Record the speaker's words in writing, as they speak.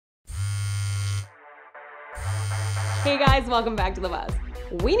Hey guys, welcome back to The Buzz.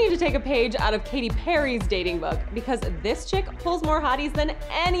 We need to take a page out of Katy Perry's dating book because this chick pulls more hotties than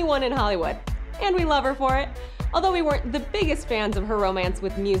anyone in Hollywood. And we love her for it. Although we weren't the biggest fans of her romance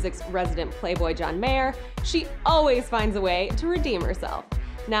with music's resident playboy John Mayer, she always finds a way to redeem herself.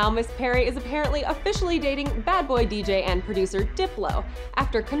 Now Miss Perry is apparently officially dating bad boy DJ and producer Diplo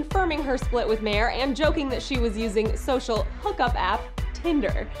after confirming her split with Mayer and joking that she was using social hookup app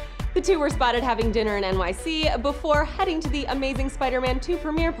Tinder. The two were spotted having dinner in NYC before heading to the Amazing Spider-Man 2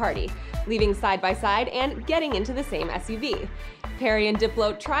 premiere party, leaving side by side and getting into the same SUV. Perry and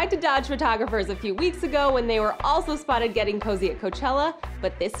Diplo tried to dodge photographers a few weeks ago when they were also spotted getting cozy at Coachella,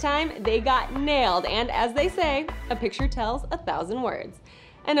 but this time they got nailed, and as they say, a picture tells 1,000 words.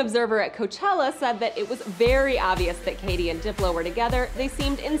 An observer at Coachella said that it was very obvious that Katy and Diplo were together. They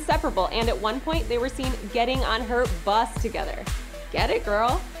seemed inseparable, and at one point they were seen getting on her bus together. Get it,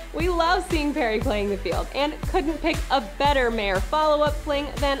 girl? We love seeing Perry playing the field, and couldn't pick a better Mayer follow-up fling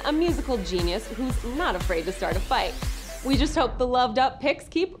than a musical genius who's not afraid to start a fight. We just hope the loved-up pics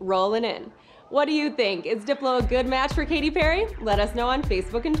keep rolling in. What do you think? Is Diplo a good match for Katy Perry? Let us know on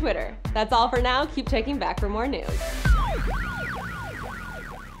Facebook and Twitter. That's all for now. Keep checking back for more news.